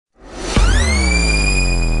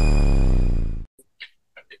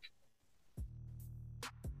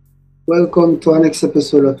Welcome to our next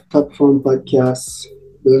episode of Top Form Podcast.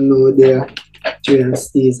 Don't know there, Trey and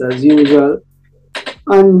Steez as usual.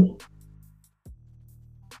 And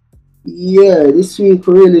yeah, this week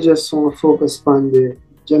we really just want to focus on the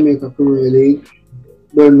Jamaica Premier League.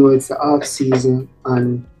 Don't know it's the off season,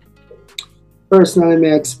 and personally,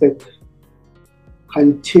 may expect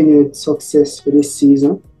continued success for this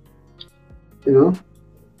season. You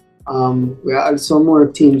know, we add some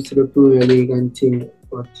more teams to the Premier League and thing,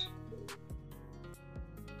 but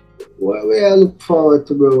what we I look forward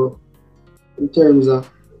to, bro, in terms of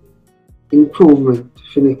improvement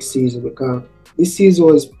for next season because this season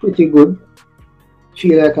was pretty good.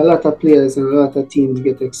 Feel like a lot of players and a lot of teams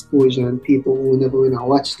get exposure and people who never wanna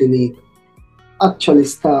watch the league actually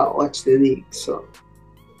start watch the league. So I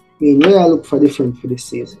mean where I look for different for this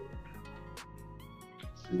season.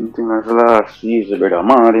 Same thing as last season, brother.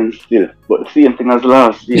 Martin still. But the same thing as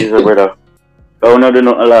last season, brother. I don't know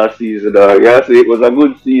not last season, dog. Yeah, say it was a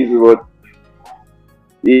good season, but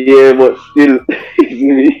yeah, but still,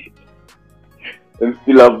 them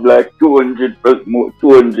still have like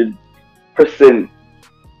 200%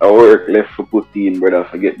 of work left for put in, brother.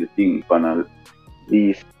 Forget the thing, panel.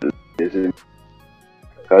 These,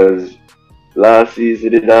 because last season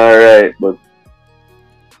it did alright, but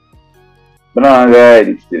not alright.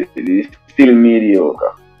 It's still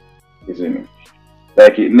mediocre. You see me?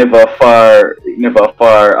 Like it never far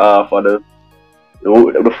off of the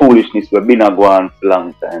foolishness we've been a go on for a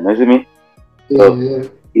long time. You see me? So Yeah.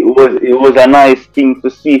 it was a nice thing to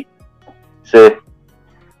see. Say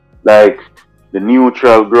like the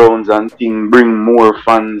neutral grounds and thing bring more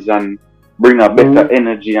fans and bring a better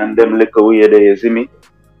energy and them little way there, you see me?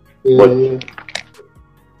 Yeah.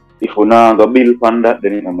 If we not go build on that,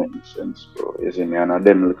 then it don't make sense, bro. You see me? And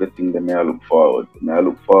them little thing that I look forward to. I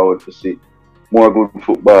look forward to see more good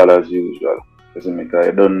football as usual. You see me? Because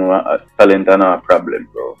I don't know talent is not a problem,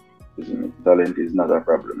 bro. You see me? Talent is not a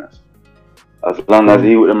problem. As long as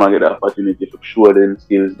you them get the opportunity to show them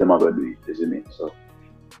skills, them are gonna do it, you see me? So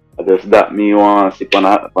I guess that me want to see on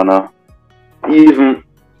a even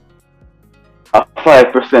a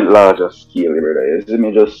 5% larger scale, brother. You see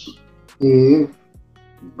me? Just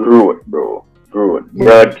growth, bro. Growth. Yeah.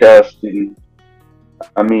 Broadcasting.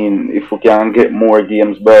 I mean, if we can get more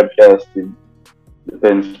games broadcasted,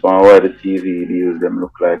 depends on why the TV deals them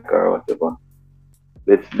look like or whatever.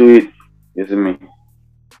 Let's do it. You see me?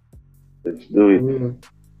 Let's do it.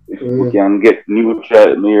 If we can get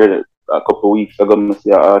neutral, near a couple of weeks ago, I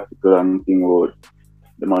see an article and thing about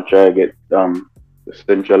them are try to get the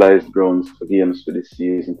centralized grounds for games for this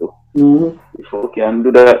season too. If we can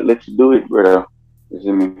do that, let's do it, brother. You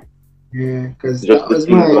see me? Yeah, because just that was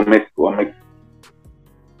the things my. will make.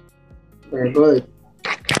 Very good.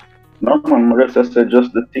 No man, I said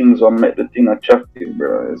just the things will make the thing attractive,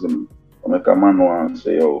 bro. You see me? Will make a man want to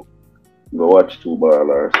say, yo, go watch two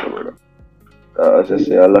ballers, brother. As I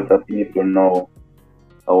say, a lot of people now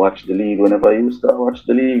I watch the league whenever I used to watch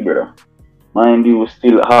the league, brother. Mind you,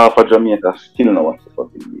 still half of Jamaica still not watch the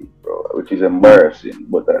fucking league, bro, which is embarrassing.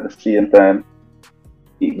 But at the same time,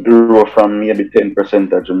 it grew from maybe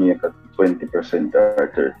 10% of Jamaica to 20% or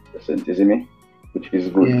 30%, you see me? Which is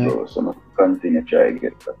good, bro. So I continue to try to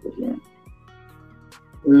get that, you see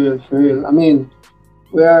me? For real. I mean,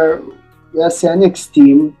 we are seeing next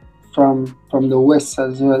team from the West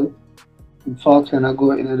as well. In Falkland are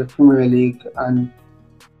going into the Premier League and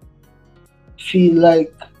feel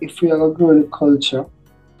like if we are going to grow the culture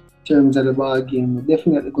in terms of the ball game, we're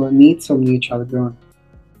definitely going to need some neutral ground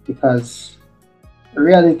because the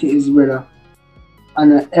reality is, brother,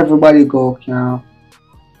 and everybody go,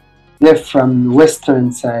 left from the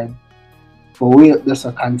western side, but we just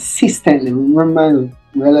consistently, remember,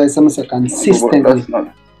 realize I'm saying consistently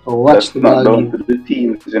to watch the ball game. To the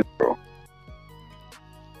teams, bro.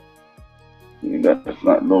 That's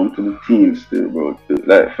not down to the teams still, bro.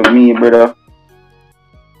 Like for me, brother,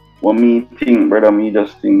 what me think, brother, me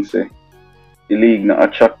just think say the league not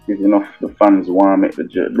attractive enough. The fans want to make the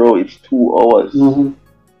journey, bro. It's 2 hours.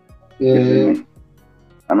 Yeah.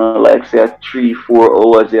 I know, like say a 3-4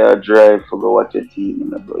 hours you drive for go watch a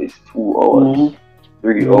team, bro. It's 2 hours,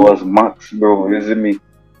 3 hours max, bro. You see me?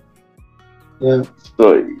 Yeah.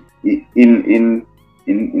 So in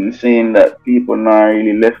saying that people not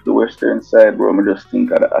really left the western side, bro, I just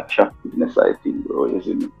think of the attractiveness I think, bro, you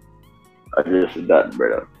see me? I just that,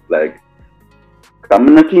 brother. Like, I'm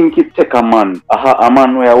not think it take a man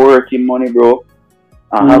who are working money, bro,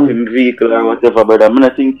 and have him vehicle or whatever, brother. I'm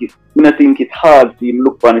not think it hard for him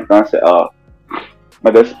look on it and say, I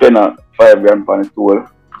just spend a $5 grand on a tool.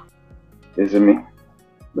 You see me?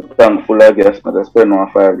 I'm thankful, I guess, but I spend one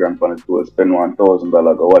 $5 on the tour, spend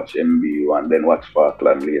 $1,000 go watch MBU and then watch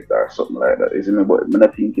Falkland later or something like that. You see me? But I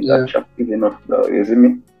don't think it's Yeah. attractive enough, though. You see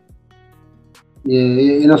me? Yeah,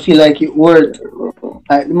 you don't feel like it worth.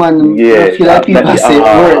 Like the man, you Yeah, don't feel like people say it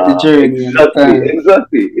worth the journey.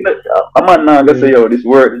 exactly. You know, a man now gonna say, yo, this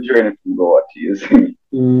worth the journey to go watch. You see me?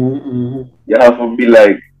 Mm-hmm. You have to be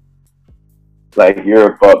like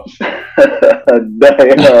your pops, die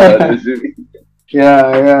hard. You see me?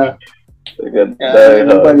 Yeah. Like a Yeah, die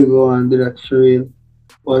nobody hard. go and do that for real.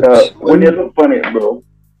 But When you look on it, bro.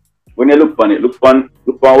 When you look on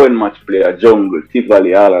when match play a jungle,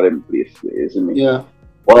 Tivoli, all of them places, you see me? yeah,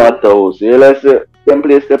 Waterhouse, you realize them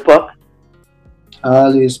place the pack?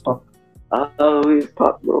 always pack, Always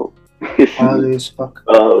pack, bro. You see me? always pack.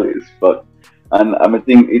 Always pack. And I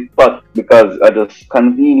think it pack because of just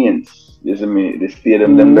convenience. You see me? The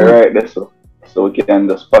stadium them they right there so we can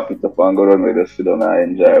just pack it up and go down with just sit down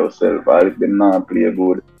and enjoy ourselves. Or if them not play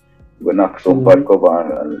good, we knock some bad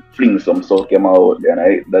cover and fling some soak them out there and I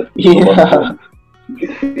hate that. Yeah.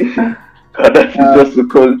 That is just the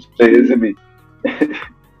culture, you see me?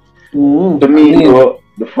 To me, though,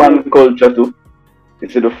 the fan culture too. You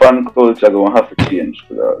see, the fan culture gonna have to change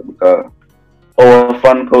because our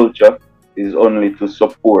fan culture is only to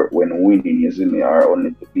support when winning, you see me, or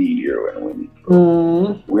only to be here when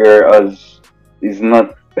winning. Whereas it's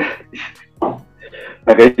not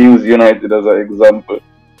like I use United as an example.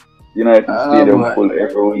 United Stadium full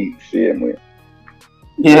every week, same way.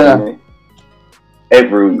 Yeah.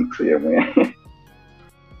 Every week, same way.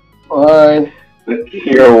 Alright. But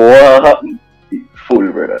here, what happened?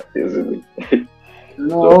 Full, brother, isn't it?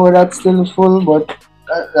 No, that's still full, but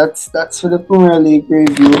that's for the Premier League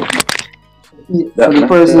review. For the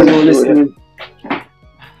persons who are listening,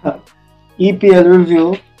 EPL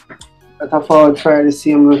review. That I forward try the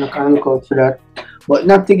same way I can look out for that. But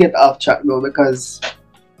not to get off track though, because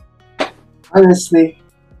honestly,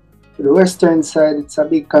 for the Western side, it's a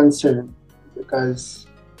big concern. Because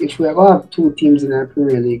if we are going to have two teams in our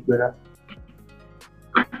Premier League, brother,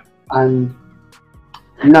 and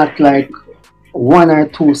not like one or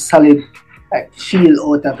two solid like feel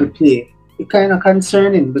out of the play, it's kind of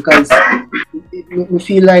concerning because we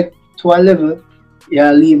feel like to a level,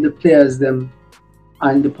 yeah, leave the players them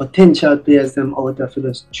and the potential players them out of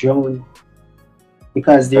just drown.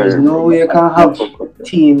 Because there's no way you can have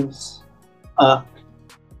teams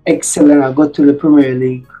excel and go to the Premier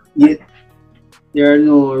League, yet there are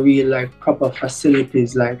no real like proper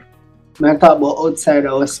facilities. Like when I talk about outside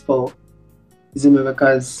of Westport,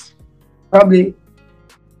 because probably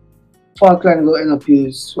Falkland go end up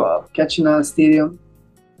use Catching All Stadium,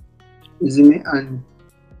 and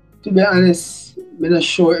to be honest, I'm not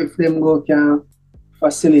sure if them go can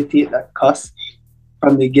facilitate that cost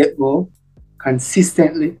from the get go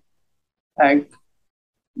consistently. Like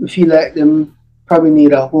we feel like them probably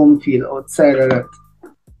need a home field outside of that.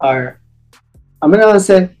 Or I'm gonna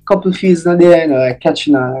say a couple fields not there, like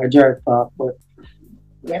Catching or Gerrard Park, but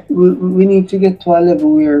we need to get to a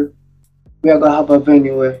level where we are gonna have a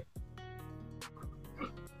venue where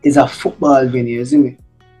it's a football venue, isn't it?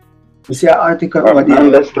 You see an article about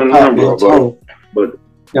the but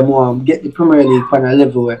they want get the Premier League on a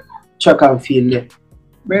level where track and field there.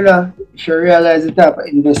 Brother, if you realize the type of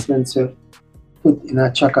investments you put in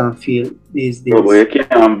a track and field these days. No, but you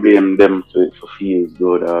can't blame them for fields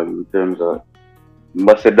though, dog, in terms of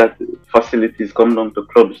but said that facilities come down to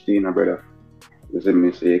clubs too, brother. You see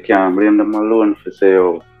me? So you can't blame them alone for say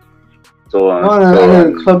no,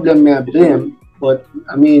 club them may blame. But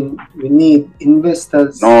I mean, we need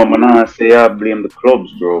investors. No, man, I say I blame the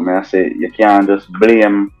clubs, bro. Man, I say you can't just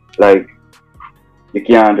blame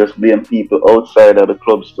people outside of the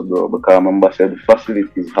clubs, too, bro. Because remember, I said the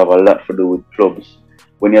facilities have a lot to do with clubs.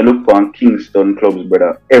 When you look on Kingston clubs,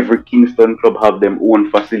 brother, every Kingston club have them own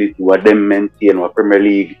facility where them maintain or Premier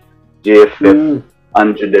League, JFF,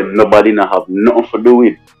 and them nobody not have nothing to do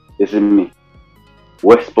with. You see me?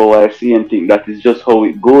 Westport, I see and think that is just how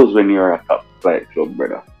it goes when you're a top flight club,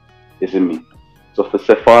 brother. You see me? So for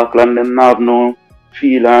say Falkland, them not have no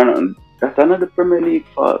feel and that's another Premier League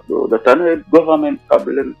fault, bro. That's another government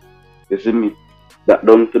problem. You see me? That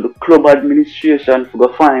down to the club administration for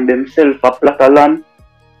go find themselves a plot of land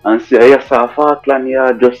and say, yes, Falkland,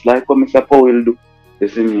 yeah, just like what Mr. Powell do. You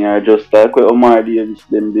see me? Yeah, just like what Omar Davis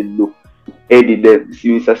them did do. Eddie,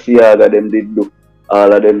 Mr. Siaga, them did do.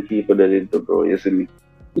 All of them people that did do, bro. You see me?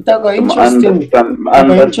 It's interesting. I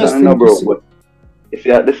understand, no, bro, but if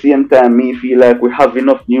at the same time, me feel like we have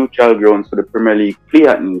enough neutral grounds for the Premier League play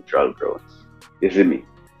at neutral grounds. You see me?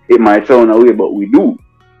 It might sound away, but we do.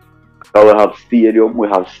 So we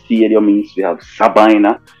have Stadium East, we have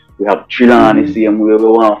Sabina, we have Trelawney, same way we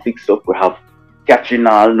want to fix up, we have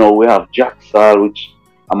Catchinall now, we have Jacksal, which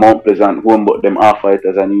are Mount Pleasant home, but them offer it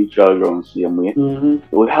as a neutral ground, same way.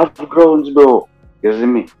 We have grounds, bro. You see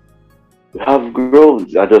me? We have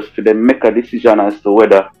grounds. I just for them make a decision as to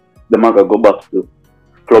whether them are gonna go back to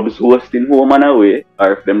clubs hosting home and away,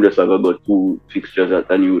 or if them just are gonna go 2 fixtures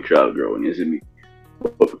at a neutral ground, you see me?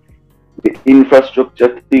 But the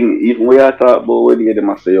infrastructure thing, even we are talking about when you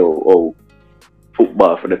them say, oh,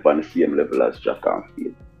 football for them on the same level as track and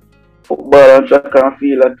field. Football and track and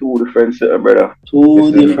field are 2 different sets, brother.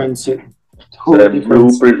 Two different sets. So the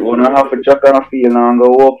blueprint, when I have a track and field and go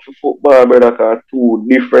walk for football, brother, because 2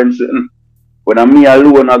 different sets. When I'm me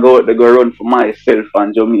alone, I go run for myself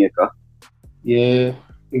and Jamaica. Yeah,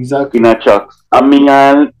 exactly. In a tracks. I mean,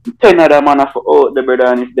 10 of them are for out the brother,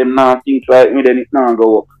 and if them not think like me, then it not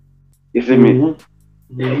go up. You see me?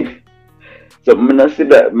 So I not see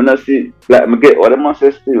that. I not see like I get what I must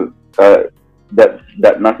say still.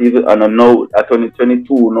 That not even I don't know at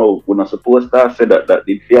 2022 no we're not supposed to say that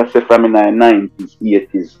the fear say from in the 90s,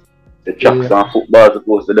 80s. The tracks and football are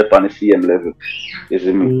supposed to be on the same level. You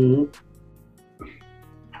see me?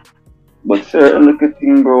 But certain little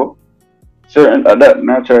thing, bro. Certain that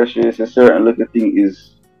natural shit, a certain little thing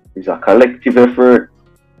is a collective effort.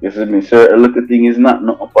 You see me? Certain little thing is not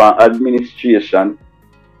upon administration.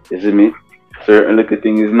 You see me? Certain little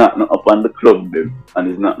thing is not upon the club them, and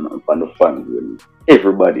it's not upon the fans them.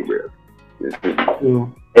 Everybody, bro. You see me?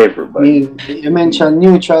 Everybody. You mentioned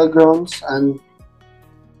neutral grounds, and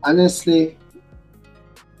honestly,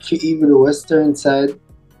 for even the western side,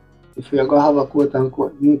 if we are going to have a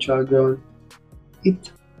quote-unquote neutral ground,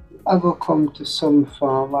 it are going to come to some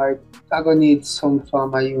form, or it are going to need some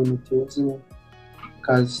form of unity, isn't it?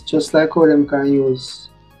 Because just like how them can use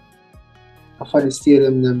for the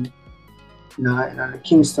stadium, them, in the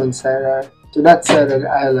Kingston side, or to that side of the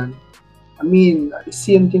island, I mean, the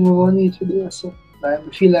same thing we going to need to do. So, like, I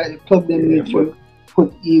feel like the club them need to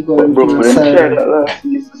put ego on the side. That last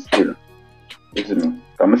season still, isn't it?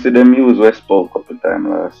 I see them use West Paul a couple of times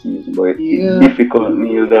last season, but it's difficult,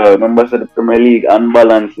 Neil. Remember, the Premier League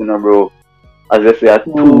unbalanced, you know, bro. As I say, a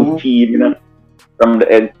 2 team, you know, from the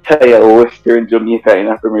entire Western Jamaica in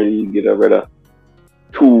the Premier League, you know, brother.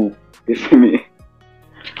 2, you see me?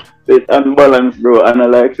 So it's unbalanced, bro. And I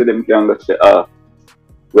like so them can go say,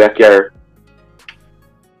 we are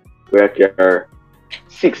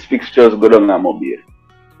 6 fixtures go down on Mobile.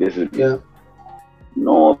 You see me? Yeah.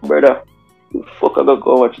 No, brother. Fuck, I gotta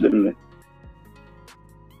go watch them.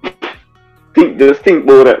 Just think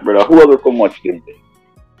about that, brother. Who are gonna come watch them?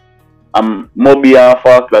 Moby and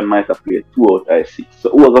Falkland might have played 2 out of 6. So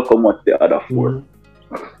who are gonna come watch the other 4?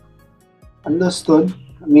 Understood.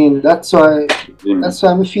 I mean, that's why I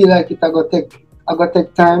feel like it I got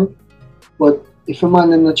take time. But if a man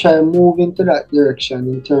them try to move into that direction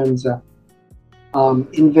in terms of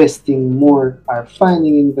investing more or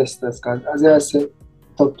finding investors, because as I said,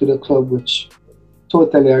 up to the club, which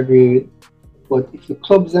totally agree with. But if the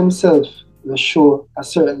clubs themselves show a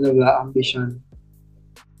certain level of ambition,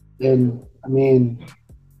 then I mean,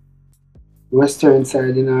 western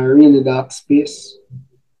side in a really dark space.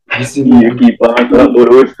 You keep on talking about the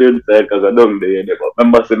western side because I don't there. But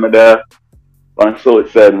remember, see me there on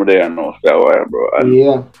south side, me there now for a while, bro. And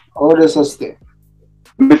yeah, how does us stay?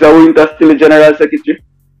 Mr. Winter still the general secretary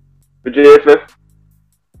for JFF.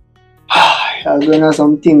 I'm going to have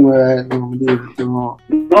something where I don't believe to know.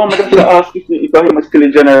 No, I'm just ask if he was still the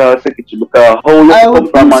general secretary because how you come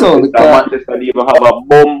from Manchester, Manchester even have a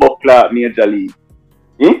bomb clock major league.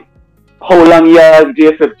 How long you have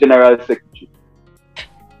JFF general secretary?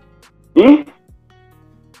 You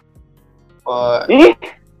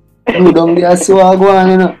don't get so going,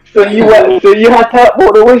 you know. So you have talk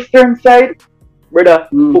about the western side, brother.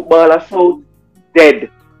 Football are so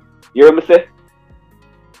dead. You hear me say?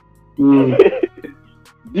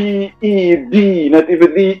 D-E-D, not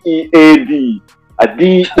even D-E-A-D. A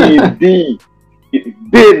D-E-D. It's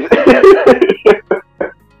dead.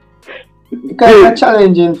 It's kind of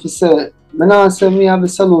challenging to say. I don't say me have a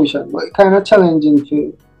solution, but it's kind of challenging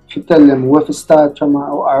to tell them where to start from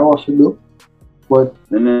or what to do. But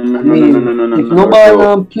no, if nobody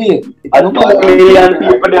don't play, a 2 million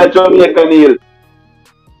people in Jamaica, Neil.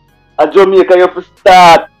 A Jamaica, you have to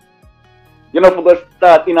start. You know, for to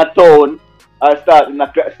start in a town or start with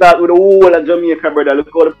the whole of Jamaica, brother.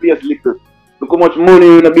 Look how the place little. Look how much money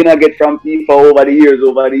you have been get from people over the years.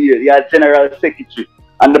 You are general secretary.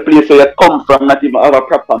 And the place where you come from not even have a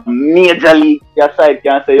proper major league. Your side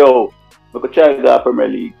can say, yo, we could try to go Premier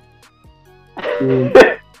League.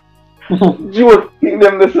 Joke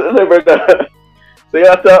them this brother. So you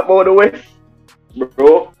talk about the West,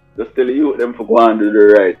 bro. Just tell you them for go and do the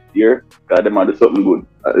right here. Cause them are do something good.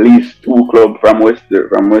 At least 2 clubs from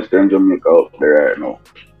Western Jamaica up there right now.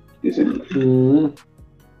 You see me?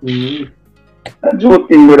 Mm-hmm. A joke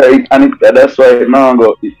thing brother, that's why it now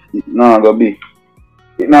go be. It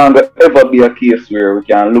not gonna ever be a case where we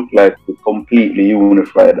can look like we're completely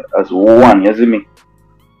unified as one, you see me?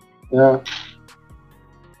 Yeah.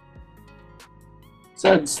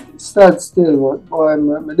 Sad still, but boy,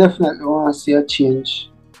 I definitely want to see a change.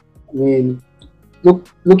 I mean,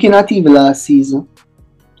 looking at even last season,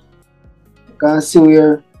 you can see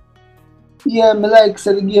where, yeah, me like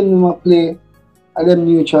say the game them a play at them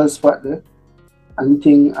neutral spot there and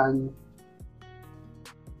thing, and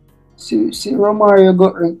see Romario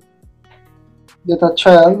get a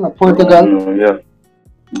trial at Portugal. Yeah.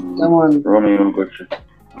 Yeah, man, Romeo got you.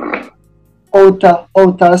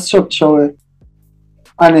 outer structure where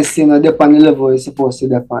honestly, you know, depend on the level it's supposed to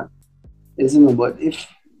depend. You see me? But if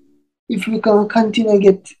we can continue to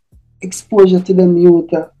get exposure to them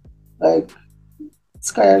youth, like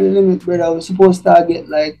sky the limit, brother. We're supposed to get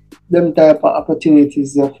like them type of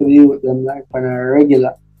opportunities there for the youth, them like on a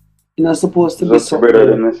regular. You're not supposed to be Just something better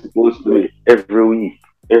where, than it's supposed to be every week,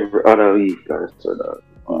 every other week or so that.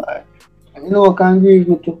 alright. And you know what can agree with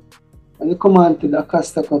me too? When you come on to the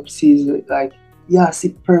Costa Cup season, like yeah, see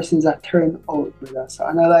persons are turning out, brother. So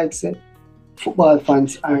and I like say football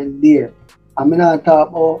fans aren't there. I mean I talk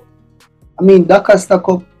about the Costa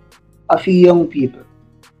Cup are for young people,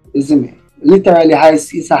 isn't it? Literally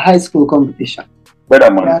it's a high school competition. Better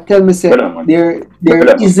Yeah, man. tell me say Better man. there Better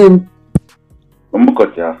man. isn't I'm gonna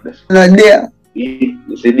cut you off this. there.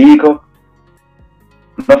 You see the cup?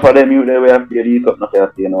 Enough of them you there we have to the cup, not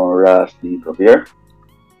have to Ras the cup here.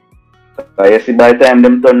 You see by the time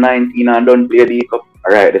them turn 19 and don't play the cup,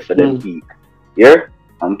 alright, that's them peak. Here?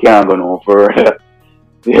 And can't go no further.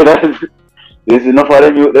 Yeah, there's enough of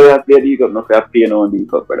them you there have to play the cup, not have to play no the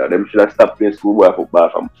cup, brother. Them should have stopped playing schoolboy football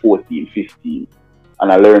from 14, 15.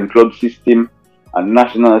 And I learn club system and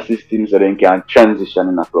national system so they can transition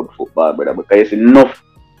in a club football, brother. Because it's enough,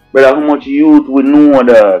 brother, how much youth we know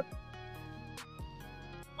that?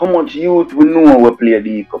 How much youth we know we play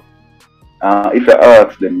the cup? If I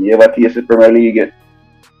ask them, you ever taste the Premier League yet?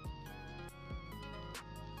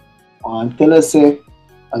 Until I say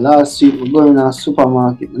last week we going to a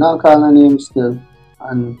supermarket. I'm not calling a name still.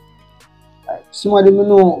 And like somebody me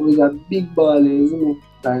know with a big ball, isn't it?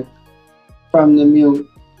 Like from the milk.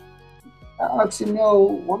 I asked him, yo,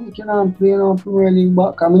 what we can play in Premier League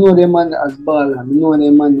back? I know them man as ball, I know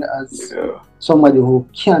them man as somebody who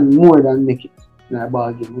can more than make it in a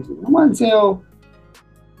ball game. The man say, yo,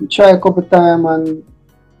 we try a couple times and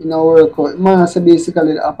work out. Man, I say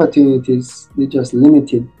basically the opportunities they just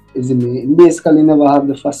limited, isn't it? And basically never have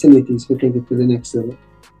the facilities to take it to the next level.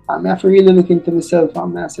 I have to really look into myself.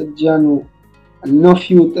 I said, John, enough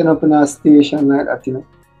youth end up in a situation like that,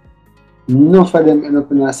 Enough of them end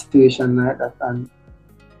up in a situation like that, and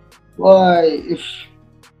why if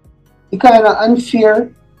it's kind of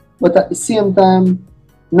unfair, but at the same time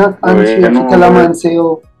not unfair to tell a man say,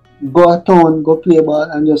 yo, go a town, go play ball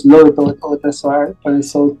and just lure it out as far on the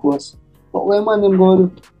south coast. But where man them go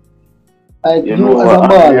do? Like you as a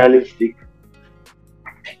ball. Unrealistic.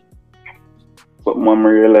 But mom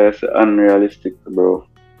realize unrealistic, bro.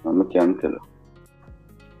 I can't tell you.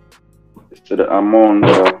 So the amount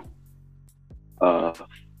of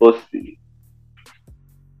pussy.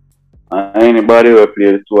 And anybody who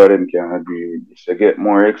play the two of them can agree with this. You get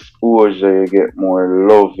more exposure, you get more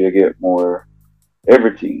love, you get more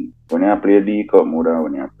everything when you play D Cup more than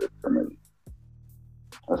when you play Premier League.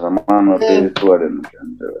 As a man who play the two of them, you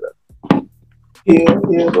can tell that.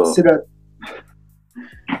 Yeah, so, see that.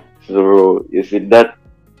 So you see that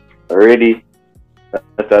already,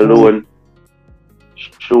 that alone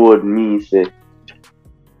showed me say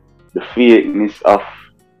the fakeness of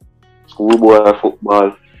schoolboy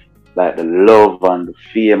football, like the love and the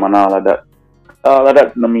fame and all of that. All of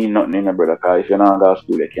that don't mean nothing, brother. Because if you're not going to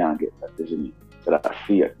school, you can't get that, isn't it? So that's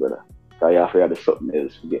fake, brother. Because you have to have something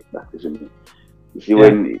else to get that, isn't it? You see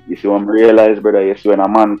when I realize, brother, you see when a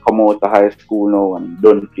man come out of high school now and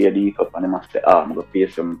don't play the cup and he must say, I'm going to play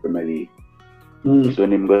some Premier League. So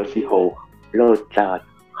when him go see how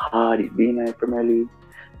hard it being in the Premier League.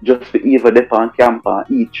 Just to even dip on camp and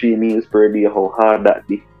eat 3 meals per day, how hard that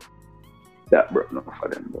be. That brought enough for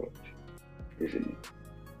them, bro. Isn't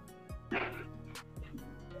it?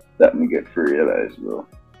 That me get to realize, bro.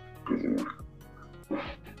 Isn't it?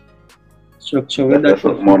 Structure with that's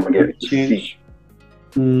what mom get to see.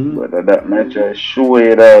 But that might try to show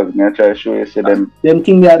you that. I try to show you say them think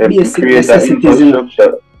that them basic create an necessities, you know.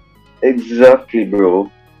 infrastructure. Exactly,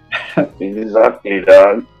 bro. Exactly,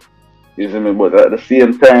 dog. You see me? But at the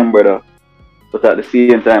same time, brother. But at the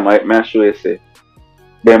same time, I show you say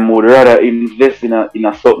them would rather invest in a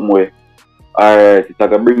something where alright, it's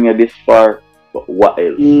gonna bring you this far, but what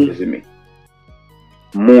else? You see me?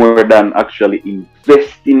 More than actually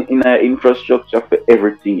investing in an infrastructure for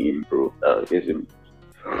everything improve. You see me?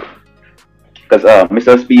 Because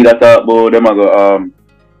Mr. Speed I talk about them I go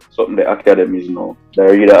something the academies now. I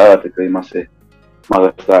read the article, he must say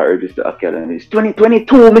must start register academies.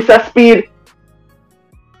 2022, Mr. Speed.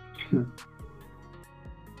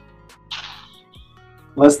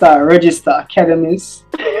 Must start register academies.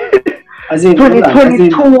 As in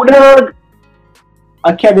 2022, dog.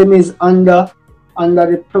 Academies under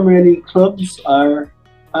the Premier League clubs or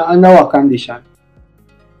under what condition?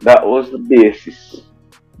 That was the basis.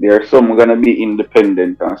 There are some gonna be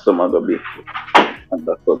independent and some are gonna be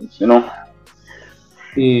under clubs, you know.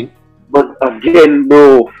 Yeah. But again,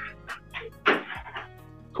 bro,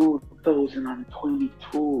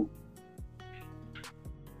 2022.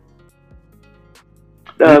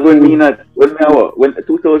 That would mean that when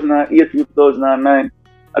 2008, 2009,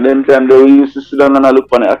 at them time they used to sit down and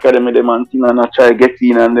look on the academy them and thing and try get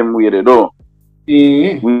in and them way they do.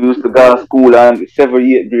 Yeah. We used to go to school and 7th,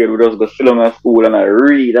 8th grade we just go sit down at school and I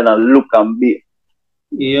read and I look and be.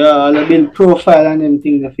 Yeah, all the build profile and them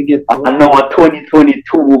things I forget. And now at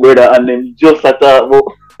 2022, brother, and then just at that, bro.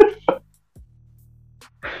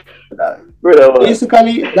 Brother,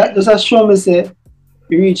 basically, that just show me say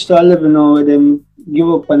we reached to a level now where them give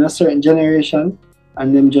up on a certain generation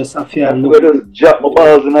and them just a fear look. I just drop my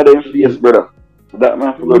balls in their face, brother. That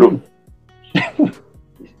man for do.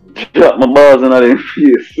 Drop my balls in their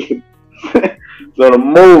face. So the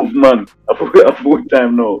move, man. I forgot a full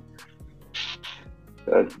time now.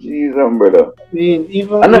 Jesus, brother. I mean,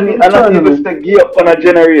 even I don't even say give up on a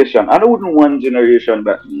generation. I don't want one generation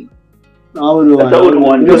back. I would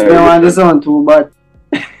want just don't want this one too bad.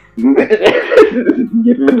 Me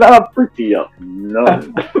not pretty up, no.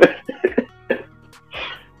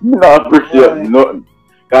 Not pretty up, nothing.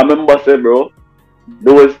 I remember say, bro,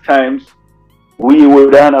 those times we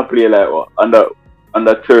would play like what under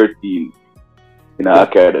 13 in our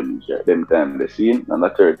academy. Them time they seen under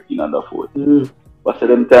 13, under 14. But at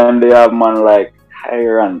them time they have man like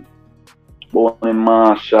Hiram, Bonnie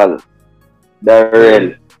Marshall,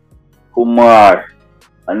 Darrell, Kumar.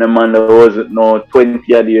 And the man that wasn't no 20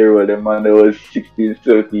 year old, the man that was 16,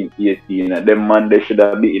 17, 18, and them man they should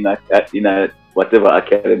have been in a whatever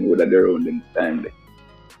academy would have their own in the time there.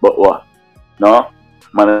 But what? No?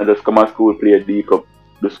 Man just come to school, play a D cup,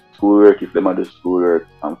 do schoolwork if them do schoolwork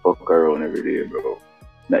and fuck around every day, bro.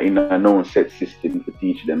 Now in a known set system to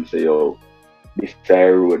teach them say, oh, this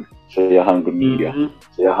side road, so you hungry media,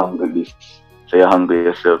 so you hungry this, so you hungry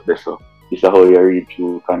yourself this so. This is how you read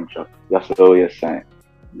through contract. That's how you sign.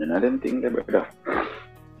 None of them things, brother.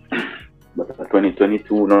 But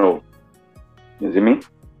 2022 now, you see me?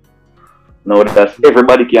 Now that's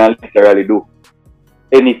everybody can literally do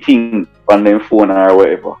anything on their phone or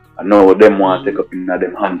whatever. And now them want to take up in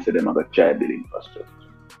them hands so them have a child building infrastructure.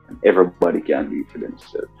 And everybody can do it for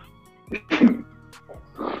themselves.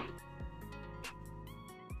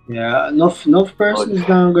 Yeah, enough persons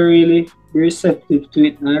don't really be receptive to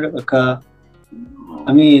it now because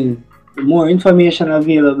I mean the more information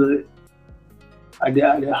available,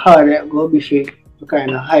 the harder it will be to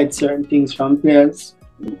kind of hide certain things from players.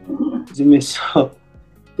 So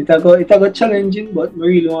it go challenging, but we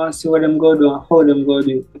really want to see what them go do and how them go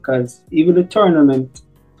do it because even the tournament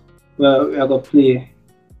well we are going to play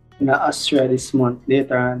in Austria this month,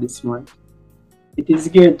 later on this month, it is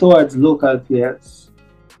geared towards local players.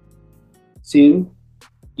 See,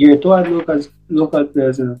 geared towards local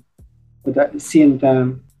players, you know, but at the same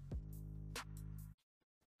time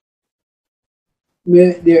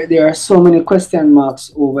there are so many question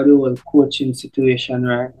marks over the whole coaching situation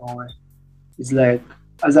right now. It's like,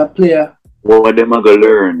 as a player, what them are gonna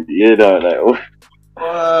learn? You know, like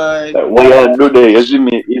what you do there? You see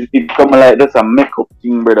me? It come like that's a makeup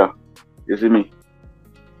thing, brother. You see me?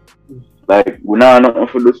 Like we now nothing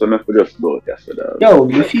for do, so me for just go there. So yo,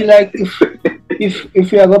 you feel like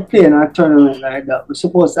if we are gonna play in a tournament like that, we're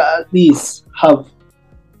supposed to at least have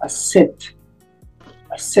a set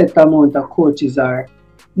amount of coaches are.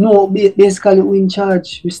 No, basically who in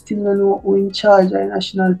charge. We still don't know who in charge of the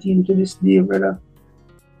national team to this day, brother.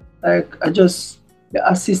 Like the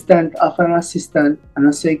assistant of an assistant and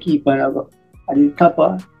I say keeper at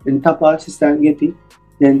the top assistant get it.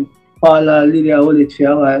 Then Paula Lydia hold it for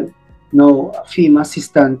a while. now a female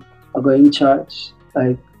assistant are going in charge.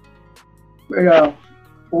 Like, brother,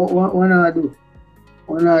 what I do?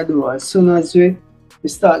 What I do? As soon as we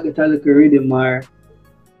start get a little rhythm or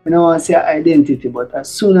I don't want to say identity, but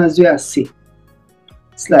as soon as we are sick,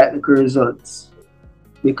 it's like the results.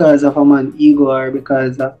 Because of a man ego or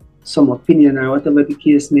because of some opinion or whatever the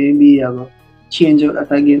case may be, I go change out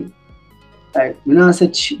that again. Like, me not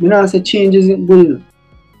say change isn't good enough,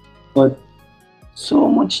 but so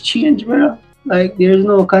much change, brother. Like, there's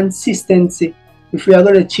no consistency. If we are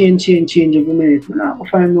gonna change every minute, we're not gonna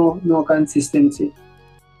find no consistency,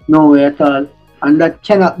 no way at all, and that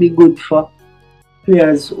cannot be good for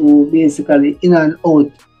players who basically in and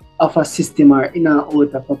out of a system or in and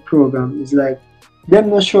out of a program. It's like them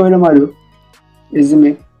not sure them I do, is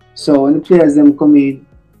me. So when the players them come in,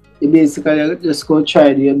 they basically just go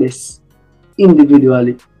try their best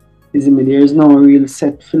individually. Is me. There is no real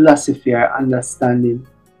set philosophy or understanding,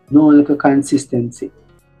 no little consistency.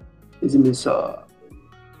 Is me. So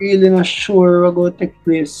really not sure what going to take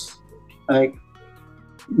place. Like,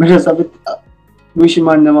 I just have it. Wish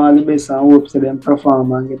man them all the best and hope to them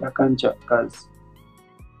perform and get a contract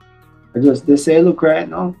because they say look right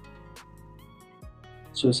now.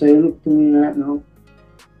 So say look to me right now.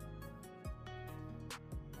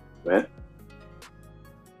 Well,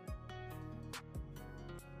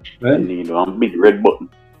 Well, you need one big red button.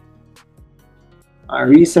 a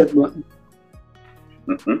reset button.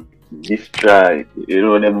 This try. You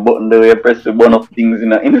know them button the way you press the one of things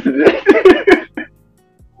in an incident.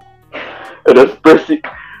 You just press it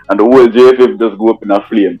and the whole JFF just go up in a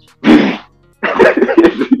flames.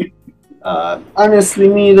 Honestly,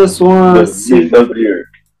 me just want to Just see. disappear.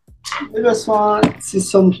 We just want to see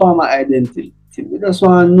some form of identity. We just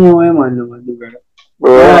want to know him and know the brother.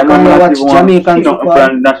 Bro, Yeah, I'm can you not watch even want to Jamaican see nothing football?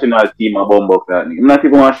 from national team a bumbuck that nigga. I'm not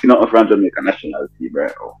even want to see nothing from Jamaican national team, bro.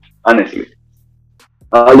 Honestly.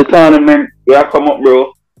 All the tournament, you have come up,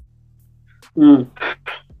 bro. Mm.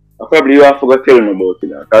 Probably you have to go tell me about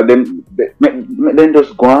it. Because then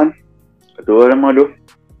just go on. Do what I'm do.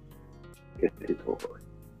 Get it over.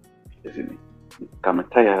 You see me? I'm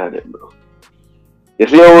tired of it, bro. You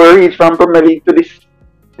see how we reach from Premier League to this?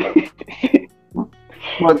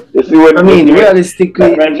 But You see when I mean,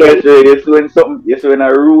 realistically, you see when something, you see when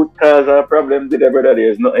a root cause a problem to the brother,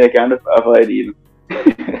 there's nothing you can avoid it.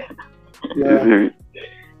 yeah.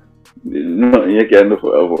 There's nothing you can do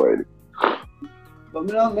for avoid it.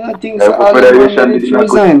 But I think I so. All hope the Federation man did to not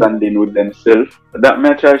good resign. standing with themselves. That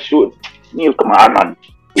match I shoot. Neil, come on, man.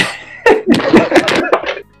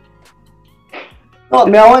 No,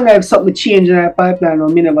 I wonder if something changed in our pipeline or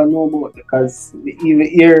me never know about because even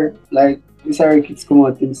here, like, Mr. Kids come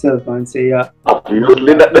out himself and say, yeah.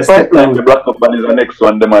 Usually that the Let's step pipeline down. the black up and is the next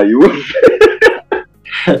one them I use.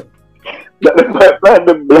 That the pipeline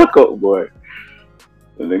the black up, boy.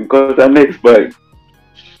 And then cut the next bike.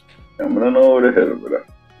 I don't know what the hell, brother.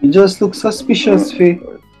 It just looks suspicious for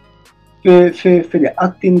the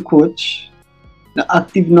acting coach, the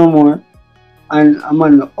active no more, and a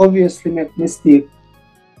man obviously make mistake,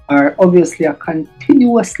 or obviously I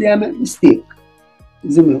continuously make mistake.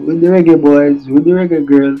 See me, with the reggae boys, with the reggae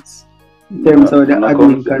girls, in terms of the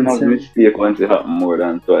admin concern. Mistake once it happen more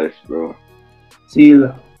than twice, bro. See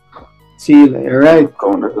you, you're right.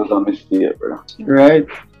 Count that as a mistake, bro. Right.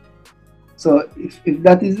 So if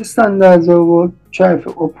that is the standards we will try to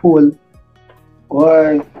uphold,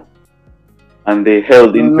 why? And they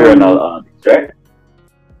held internal audits, right?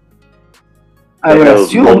 I They would held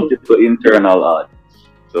assume. multiple internal audits.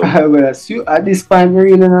 So I would assume at this point we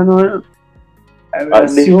really don't know. I would at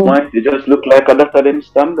this assume. point, they just look like a lot of them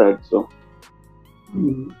standards. So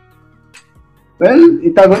Well,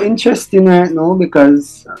 it got interesting right now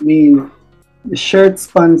because I mean the shirt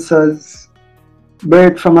sponsors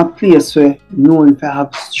birth from a place where known to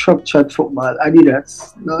have structured football.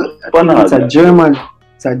 Adidas. No, I think it's a German.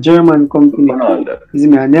 It's a German company. Is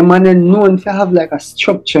me? And them are known to have like a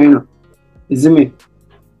structure, you know. Is me?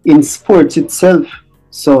 In sports itself.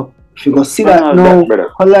 So if you go see that now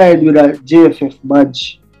collide with a JFF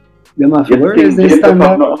badge, them have to worry is the standard.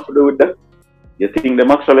 Have nothing to do with that? You think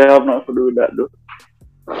them actually have nothing to do with that though?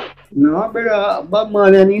 No, brother, Bob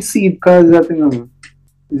Marley and his seed cause that thing, you know.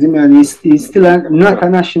 Is me? And he's still not a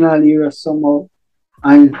national hero somehow.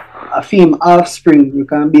 And a film offspring, you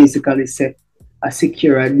can basically say a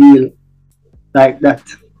secure deal like that.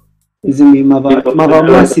 Is me? Have a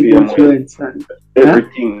massive influence. And,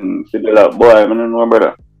 everything, Fidela, boy, I don't know,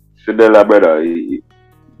 brother. Fidela, brother,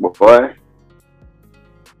 boy.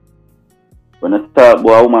 When I talk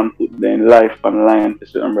about a woman put their life on line for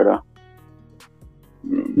certain, brother.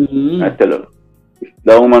 I tell her, if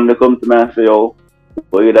that woman they come to me and say, yo,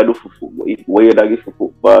 what you da do for football? What you da give for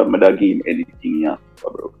football? Me da give him anything, yeah,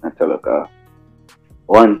 bro. I tell her,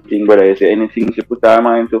 one thing, brother, you say anything she put her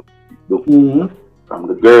mind to do. Mm-hmm. From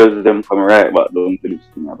the girls, them come right back down to this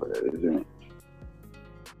thing, brother, isn't it?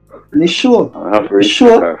 And it's sure. I have to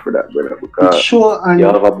respect her for that, brother, because and you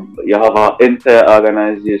have an entire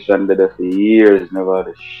organization that for years never had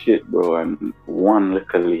a shit, bro, and one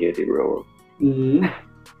little lady, bro. Mm-hmm.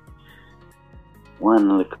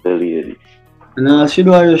 One little lady. And she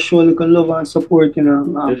do just show little love and support, you know,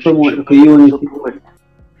 and promote little unity.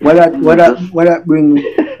 What that bring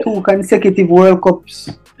 2 consecutive World Cups.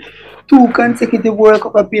 2 consecutive World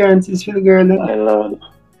Cup appearances for the girl. I love it.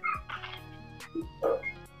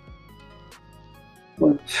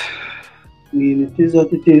 But I mean, it is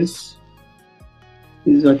what it is.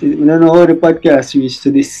 It is what it is. We don't know how the podcast reached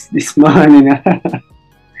to this morning.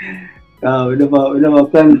 We never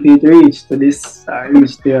planned for it to reach to this.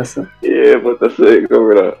 Reach there, so. Yeah, but that's it,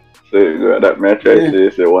 brother. So that may I try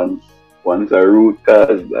to say once a root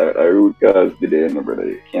cause the day, brother,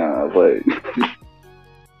 you can't avoid.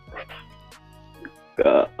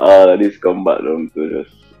 All of this come back down to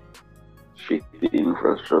just shitty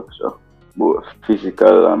infrastructure, both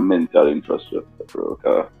physical and mental infrastructure,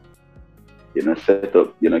 bro. You know, set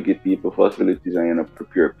up, you know, give people facilities and, you know,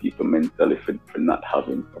 prepare people mentally for not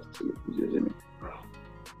having facilities, isn't it?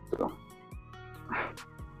 So,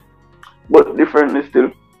 but differently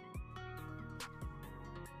still.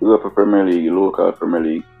 We go for Premier League, local Premier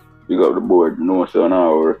League. We got the board, no say on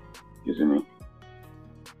our work, isn't it?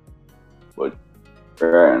 But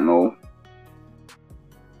right now,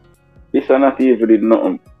 this is not even did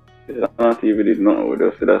nothing. We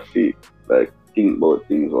just should see, like, think about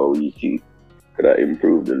things what we think could have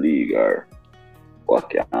improved the league or what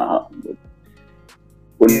can happen.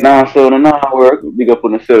 But now, so now work, big up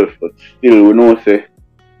on yourself, but still we know say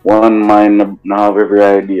one mind not have every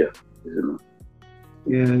idea, isn't it?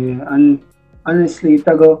 Yeah, and honestly,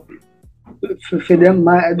 Tago, for them,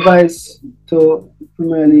 my advice to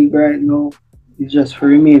Premier League right now is just to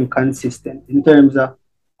remain consistent in terms of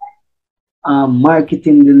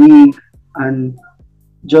marketing the league and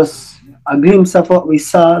just a glimpse of what we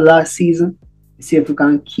saw last season. See if we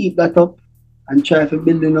can keep that up and try to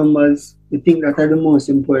build the numbers. We think that are the most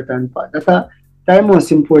important part. That are the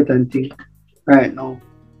most important thing right now.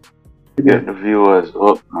 Get the viewers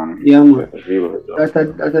up, man. Yeah, man.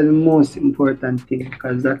 That are the most important thing,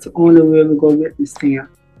 because that's the only way we go get this thing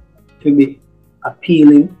to be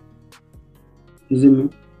appealing, you see me?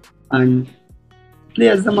 And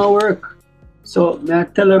players them at work. So may I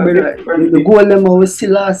tell her, brother, the goal them we see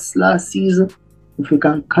last season. If we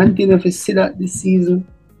can continue to see that this season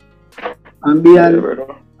and beyond,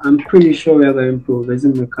 I'm pretty sure we're going to improve,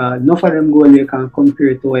 isn't it? Because enough of them goals you can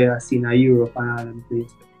compare to what you've seen in Europe and all them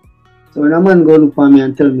places. So when a man go look for me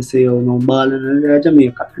and tell me, say, yo, no ball in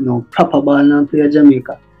Jamaica, no proper ball in play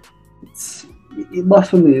Jamaica, it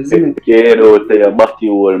baffles me, isn't it? Take your head out of your batty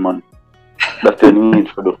hole, man. That's what you need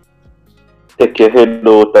to do. Take your head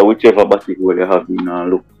out of whichever batty hole you have in and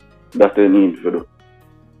look. That's what you need to do.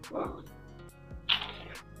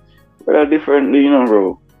 But differently, you know,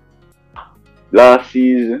 bro. Last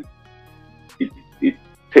season, it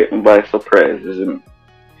took me by surprise, isn't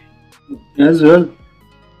it? As well.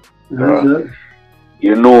 You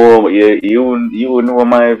know, you know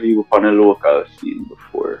my view on the local scene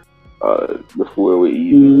before we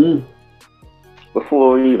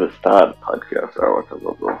even start podcast or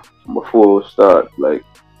whatever, bro. Before we start like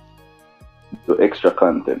the extra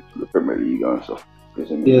content for the Premier League and stuff,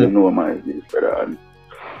 you know my view for that. And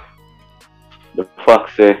the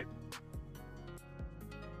fact say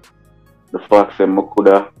I could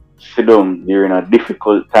have sit down during a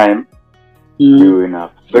difficult time. During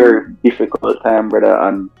a very difficult time, brother,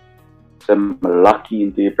 and I'm lucky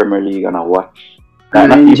into the Premier League and I watch.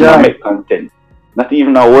 Not even I make content. Not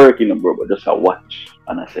even I work, you know, bro, but just I watch.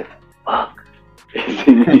 And I say, fuck.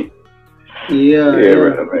 Yeah,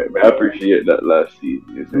 brother, I appreciate that last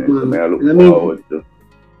season. So I look forward to.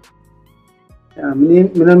 Yeah, we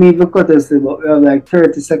don't even cut us, but we have like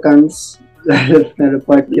 30 seconds left in the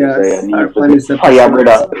podcast. Fire,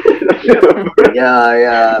 brother.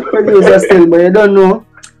 Yeah, producer still, but you don't know.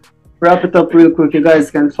 Wrap it up real quick. You guys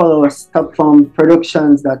can follow us, Top Form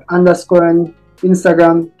Productions _ on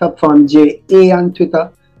Instagram, Top Form JA on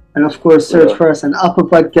Twitter, and of course search for us on Apple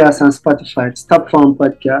Podcasts and Spotify. It's Top Form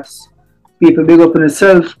Podcast. People, big up on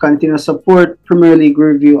yourself. Continue support Premier League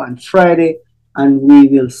review on Friday, and we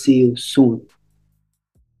will see you soon.